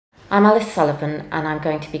I'm Alice Sullivan, and I'm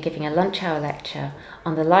going to be giving a lunch hour lecture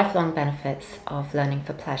on the lifelong benefits of learning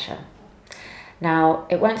for pleasure. Now,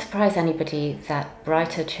 it won't surprise anybody that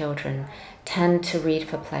brighter children tend to read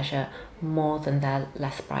for pleasure more than their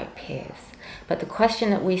less bright peers. But the question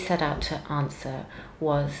that we set out to answer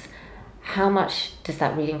was, how much does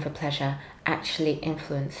that reading for pleasure actually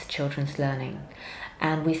influence children's learning?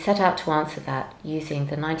 And we set out to answer that using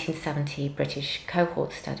the 1970 British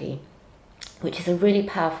cohort study, which is a really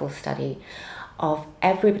powerful study of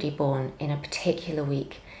everybody born in a particular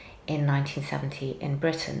week in 1970 in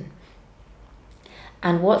Britain.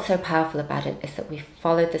 And what's so powerful about it is that we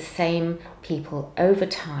followed the same people over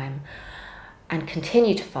time and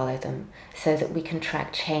continue to follow them so that we can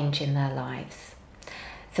track change in their lives.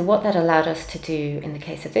 So what that allowed us to do in the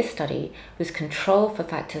case of this study was control for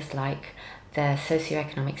factors like their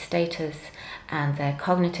socioeconomic status and their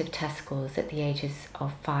cognitive test scores at the ages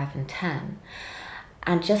of 5 and 10,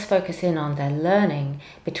 and just focus in on their learning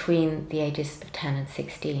between the ages of 10 and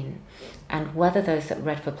 16, and whether those that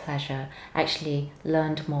read for pleasure actually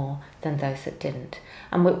learned more than those that didn't.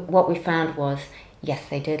 And what we found was, yes,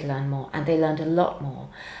 they did learn more, and they learned a lot more,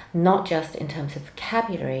 not just in terms of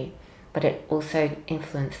vocabulary, but it also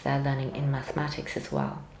influenced their learning in mathematics as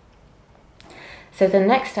well. So the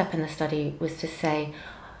next step in the study was to say,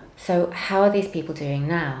 so how are these people doing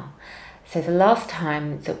now? So the last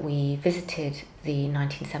time that we visited the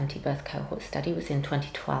 1970 birth cohort study was in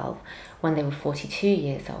 2012, when they were 42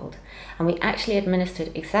 years old, and we actually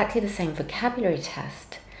administered exactly the same vocabulary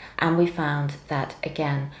test, and we found that,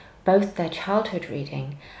 again, both their childhood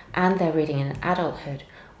reading and their reading in adulthood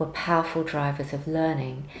were powerful drivers of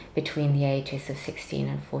learning between the ages of 16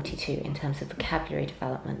 and 42 in terms of vocabulary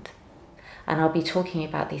development. And I'll be talking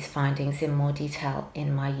about these findings in more detail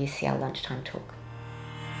in my UCL lunchtime talk.